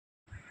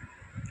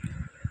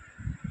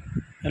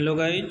Hello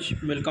guys,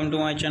 welcome to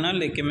my channel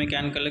AK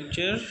Mechanical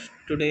Lecture.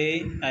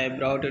 Today I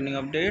brought new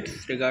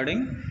updates regarding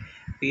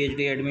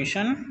PhD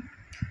admission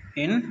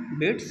in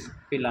BITS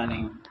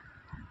Pilani.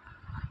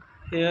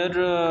 Here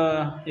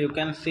you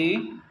can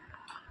see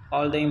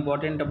all the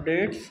important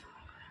updates.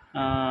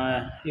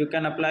 You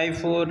can apply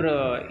for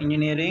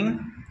engineering,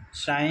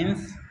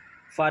 science,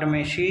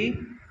 pharmacy,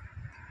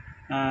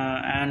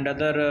 and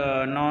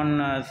other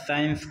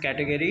non-science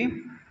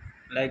category.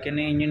 Like in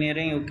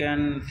engineering, you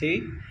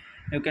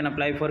can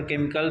apply for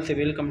chemical,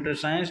 civil, computer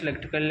science,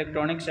 electrical,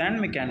 electronics, and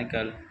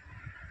mechanical.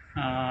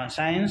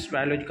 Science,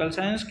 biological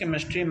science,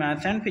 chemistry,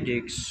 maths, and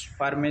physics.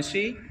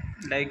 Pharmacy,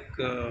 like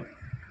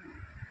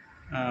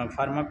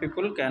pharma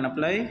people can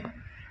apply,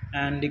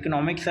 and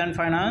economics and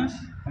finance,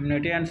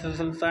 community and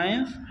social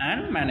science,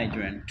 and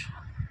management.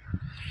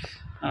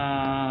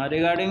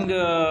 Regarding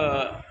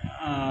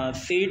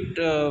seat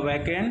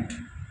vacant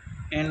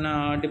in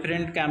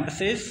different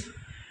campuses,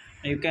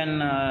 you can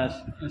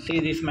see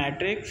this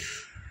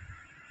matrix.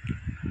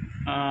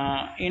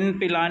 In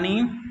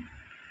Pilani,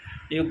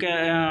 you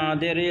can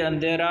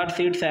there are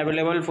seats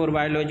available for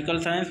biological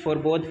science for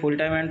both full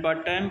time and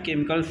part time,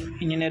 chemical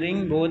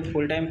engineering both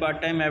full time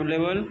part time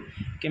available,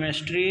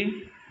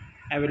 chemistry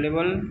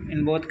available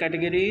in both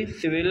category,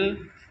 civil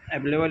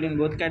available in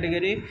both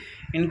category.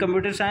 In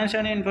computer science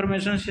and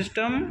information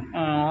system,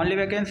 only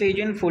vacancy is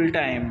in full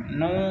time,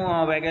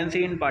 no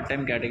vacancy in part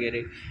time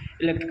category.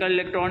 Electrical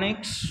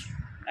electronics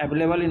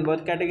available in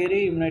both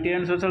category, humanity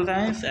and social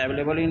science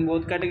available in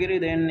both category,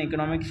 then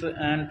economics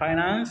and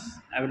finance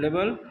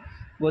available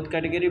both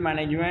category,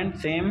 management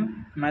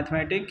same,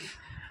 mathematics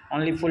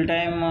only full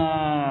time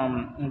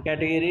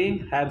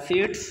category have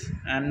seats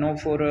and no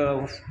for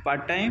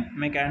part time.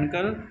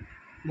 Mechanical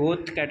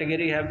both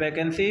category have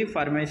vacancy,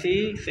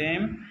 pharmacy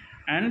same,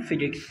 and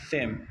physics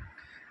same.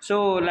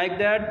 So like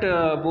that,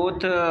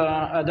 both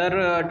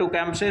other two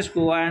campuses,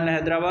 Goa and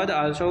Hyderabad,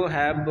 also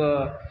have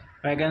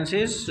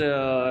vacancies.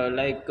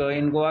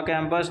 In Goa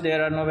campus,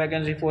 there are no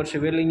vacancy for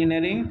civil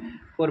engineering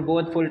for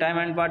both full time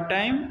and part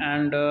time,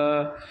 and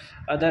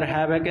other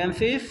have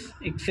vacancies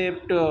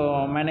except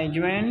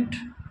management,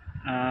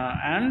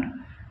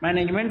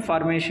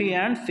 pharmacy,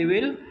 and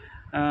civil.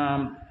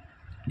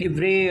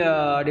 Every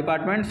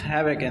departments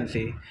have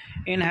vacancy.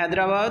 In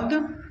Hyderabad,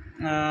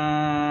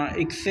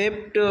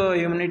 except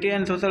humanity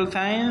and social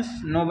science,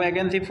 no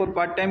vacancy for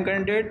part-time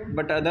candidate,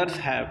 but others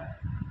have.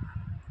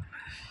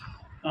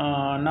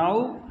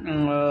 Now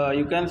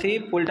you can see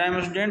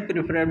full-time student,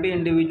 preferably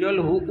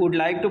individual who would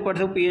like to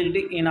pursue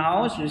PhD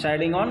in-house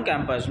residing on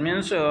campus,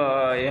 means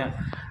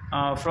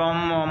from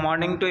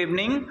morning to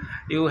evening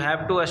you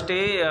have to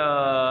stay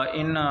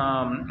in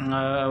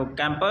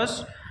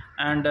campus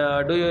and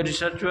do your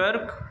research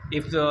work.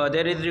 If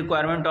there is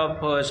requirement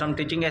of some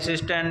teaching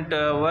assistant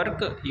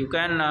work, you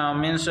can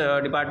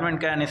department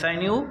can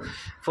assign you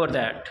for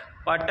that.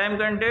 Part-time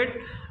candidate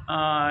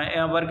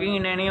working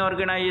in any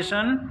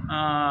organization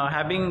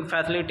having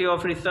facility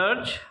of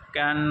research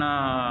can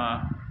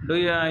do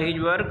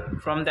his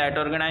work from that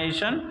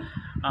organization.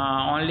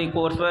 Only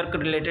coursework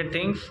related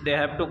things they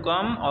have to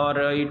come,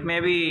 or it may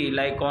be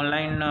like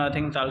online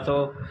things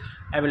also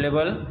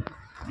available.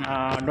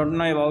 Don't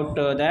know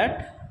about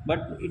that,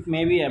 but it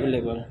may be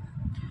available.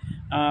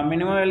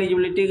 Minimum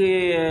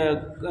eligibility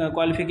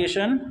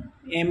qualification: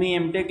 ME,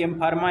 MTech, M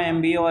Pharma,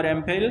 MBA, or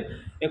MPhil.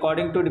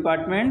 According to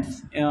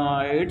departments,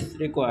 it's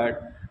required.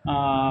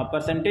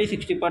 Percentage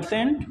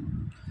 60%.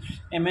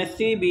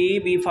 MSc, BE,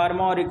 B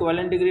Pharma, or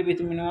equivalent degree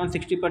with minimum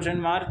 60%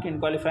 mark in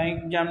qualifying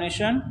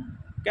examination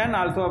can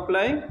also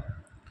apply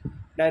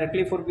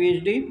directly for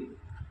PhD.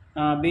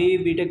 BE,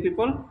 BTech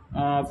people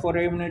for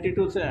humanity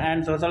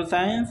and social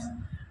science.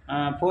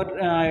 For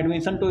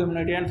admission to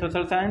humanity and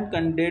social science,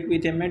 candidate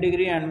with MA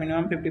degree and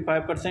minimum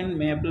 55%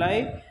 may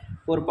apply.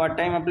 For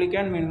part-time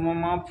applicant,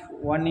 minimum of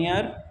 1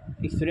 year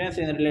experience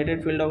in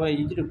related field of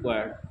is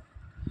required.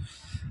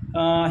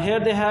 Here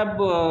they have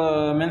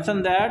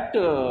mentioned that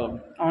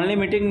only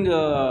meeting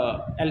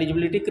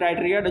eligibility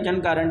criteria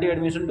doesn't guarantee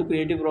admission to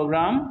PhD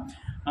program.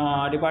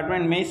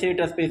 Department may set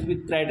a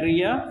specific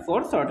criteria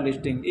for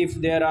shortlisting if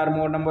there are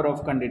more number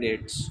of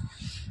candidates.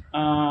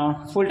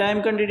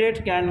 Full-time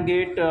candidate can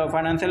get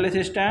financial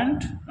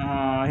assistant.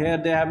 Here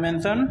they have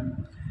mentioned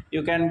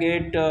you can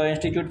get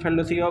institute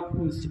fellowship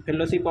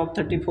of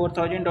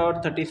 34,000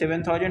 or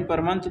 37,000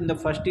 per month in the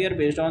first year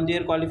based on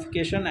their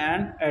qualification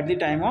and at the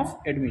time of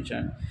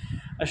admission.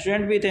 A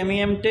student with ME,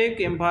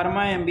 MTech, M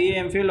Pharma, MBA,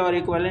 MPhil, or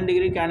equivalent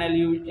degree can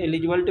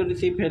eligible to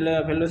receive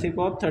fellowship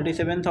of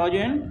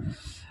 37,000.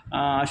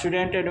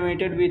 Student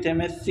admitted with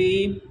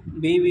MSc,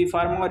 B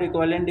Pharma, or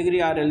equivalent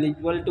degree are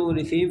eligible to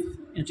receive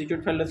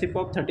institute fellowship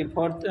of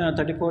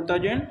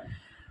 34,000.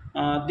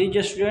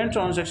 These students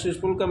on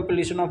successful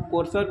completion of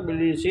coursework will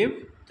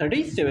receive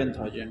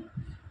 37,000.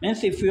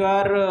 Means if you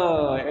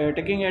are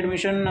taking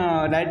admission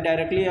right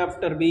directly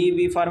after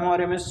B Pharma or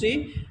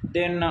MSc,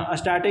 then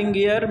starting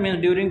year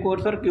means during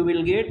coursework you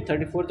will get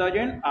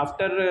 34,000.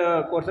 After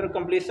coursework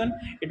completion,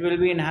 it will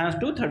be enhanced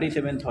to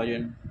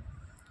 37,000.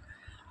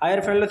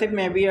 Higher fellowship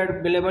may be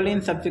available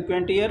in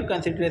subsequent year.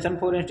 Consideration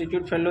for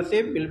institute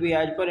fellowship will be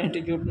as per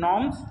institute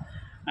norms,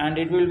 and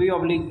it will be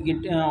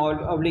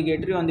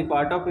obligatory on the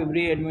part of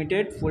every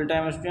admitted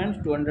full-time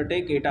student to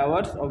undertake 8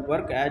 hours of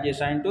work as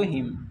assigned to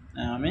him.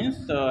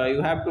 Means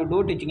you have to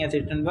do teaching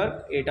assistant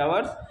work 8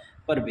 hours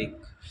per week.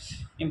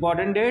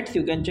 Important dates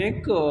you can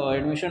check.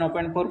 Admission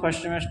open for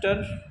first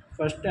semester.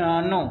 First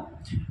no,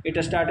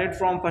 it started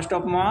from 1st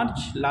of March.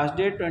 Last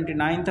date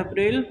 29th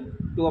April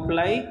to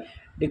apply.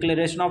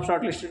 Declaration of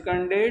shortlisted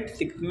candidate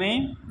 6th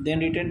May. Then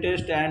written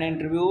test and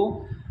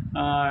interview.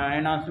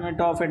 Announcement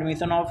of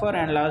admission offer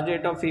and last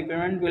date of fee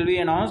payment will be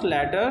announced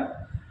later.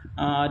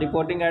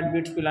 Reporting at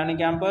BITS Pilani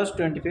campus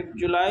 25th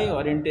July,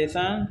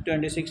 orientation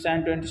 26th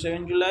and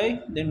 27th July.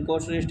 Then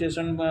course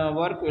registration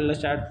work will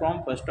start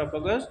from 1st of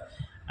August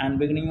and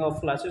beginning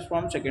of classes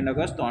from 2nd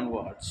August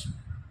onwards.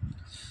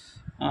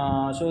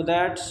 So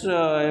that's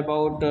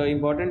about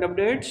important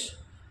updates.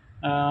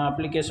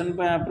 Application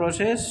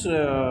process.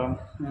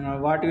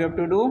 What you have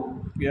to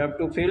do? You have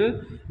to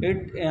fill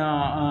it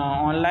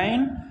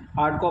online.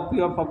 Hard copy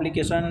of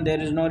application.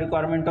 There is no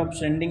requirement of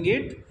sending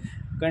it.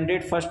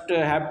 Candidate first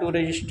have to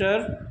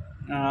register.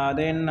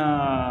 Then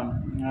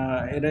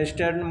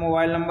registered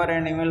mobile number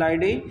and email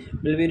ID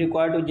will be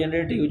required to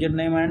generate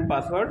username and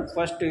password.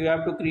 First you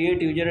have to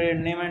create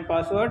username and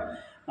password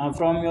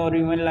from your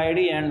email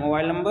ID and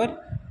mobile number.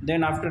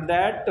 Then after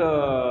that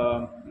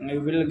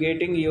you will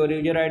getting your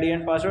user ID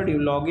and password, you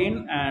log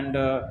in, and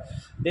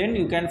then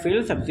you can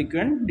fill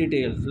subsequent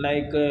details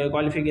like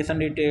qualification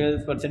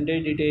details,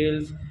 percentage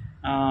details,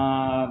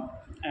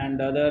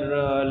 and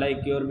other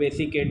like your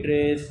basic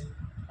address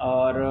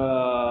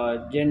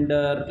or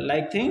gender,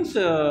 like things,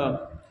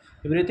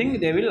 everything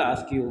they will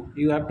ask you.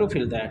 You have to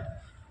fill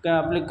that.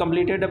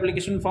 Completed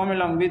application form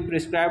along with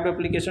prescribed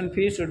application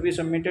fee should be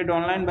submitted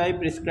online by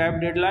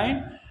prescribed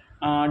deadline.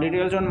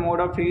 Details on mode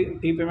of fee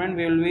payment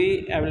will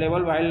be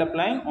available while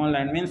applying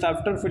online. Means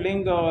after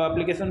filling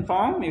application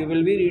form, you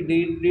will be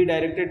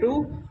redirected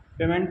to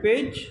payment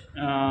page.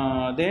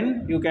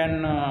 Then you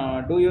can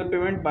do your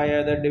payment by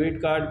either debit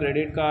card,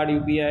 credit card,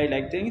 UPI,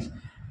 like things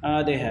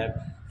they have.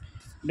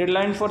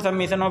 Deadline for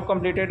submission of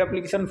completed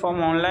application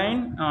form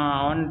online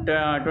on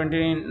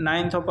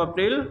 29th of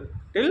April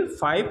till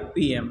 5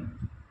 p.m.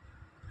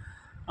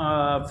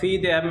 Fee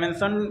they have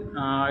mentioned,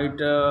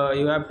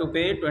 you have to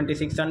pay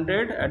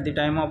 2600 at the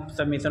time of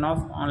submission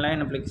of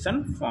online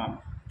application form.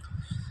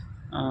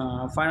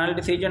 Final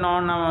decision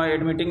on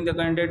admitting the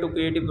candidate to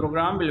Ph.D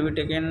program will be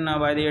taken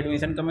by the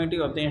admission committee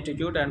of the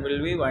institute and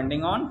will be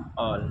binding on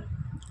all.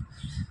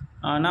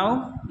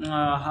 Now,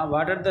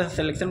 what are the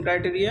selection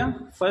criteria?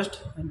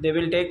 First, they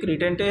will take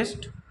written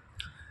test.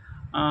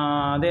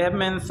 They have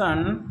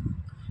mentioned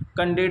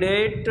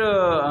candidate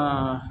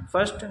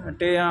first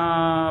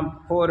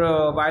for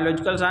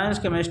biological science,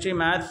 chemistry,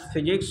 math,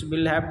 physics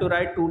will have to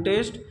write 2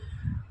 tests.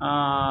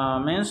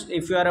 Means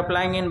if you are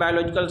applying in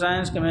biological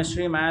science,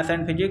 chemistry, math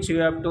and physics, you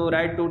have to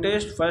write 2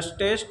 tests. First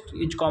test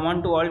is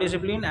common to all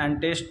discipline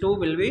and test 2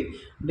 will be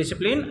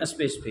discipline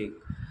specific.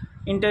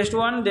 In test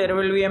 1 there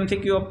will be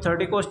MCQ of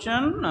 30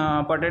 question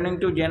pertaining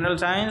to general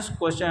science,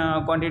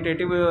 question,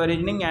 quantitative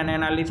reasoning and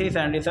analysis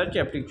and research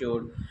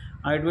aptitude.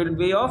 It will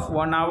be of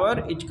 1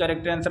 hour. Each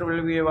correct answer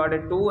will be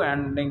awarded 2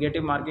 and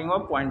negative marking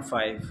of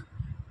 0.5.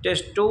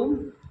 Test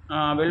 2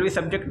 will be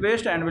subject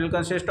based and will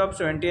consist of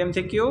 70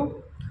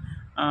 MCQ.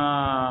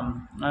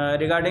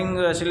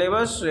 Regarding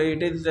syllabus,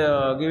 it is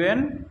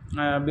given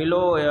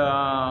below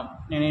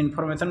in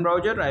information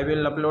browser. I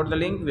will upload the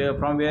link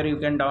from where you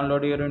can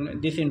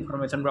download this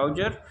information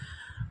browser.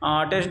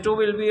 Test 2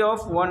 will be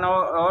of 1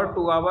 hour or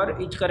 2 hour.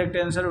 Each correct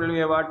answer will be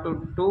awarded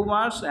to 2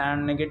 marks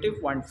and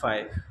negative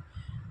 0.5.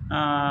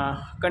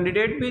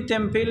 Candidate with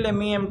MPhil,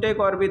 ME, MTech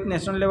or with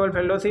national level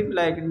fellowship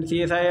like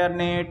CSIR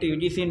NET,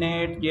 UGC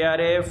NET,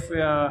 JRF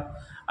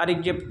are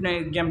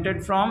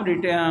exempted from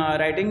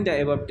writing the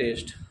above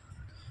test.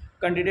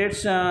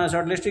 Candidates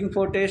shortlisting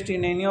for test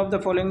in any of the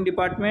following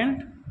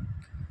department: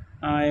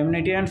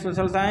 Humanity and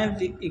Social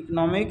Science,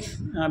 Economics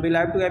will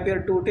have to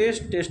appear 2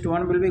 tests. Test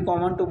 1 will be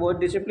common to both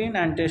discipline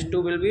and test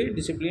 2 will be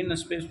discipline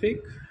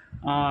specific.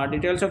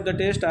 Details of the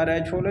test are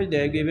as follows.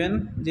 They are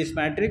given this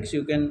matrix,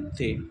 you can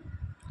see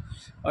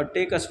or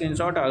take a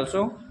screenshot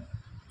also.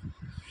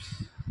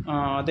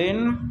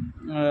 Then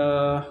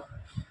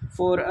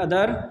for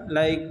other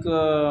like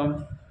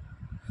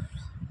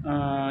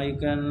you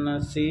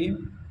can see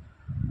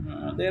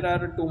there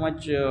are too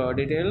much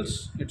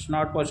details. It's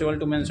not possible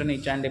to mention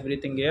each and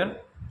everything here.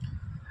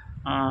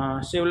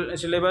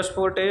 Syllabus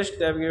for test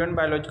they have given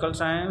biological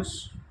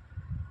science,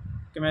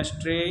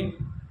 chemistry,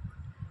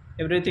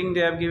 everything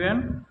they have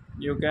given.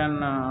 You can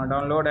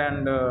download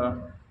and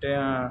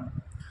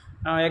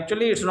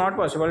actually it's not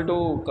possible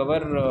to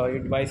cover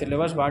it by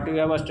syllabus. What you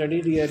have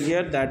studied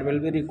here that will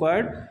be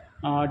required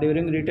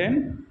during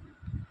written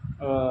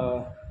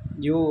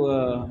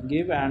you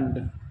give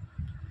and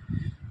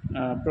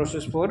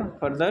process for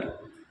further.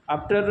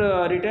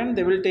 After written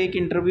they will take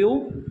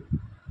interview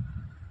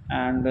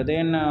and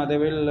then they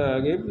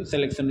will give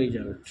selection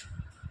result.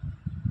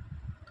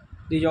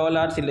 These all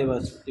are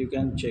syllabus, you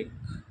can check.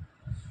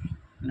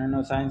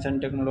 Nano science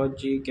and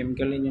technology,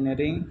 chemical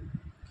engineering,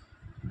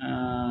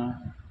 uh,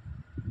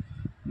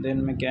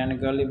 then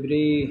mechanical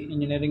every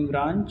engineering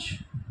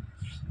branch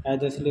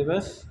has a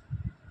syllabus.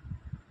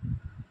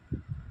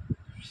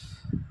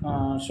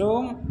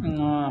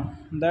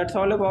 That's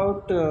all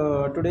about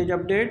today's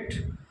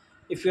update.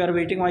 If you are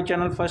waiting my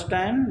channel first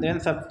time, then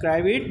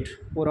subscribe it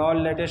for all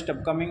latest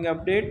upcoming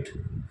update.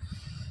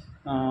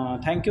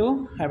 Thank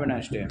you. Have a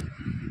nice day.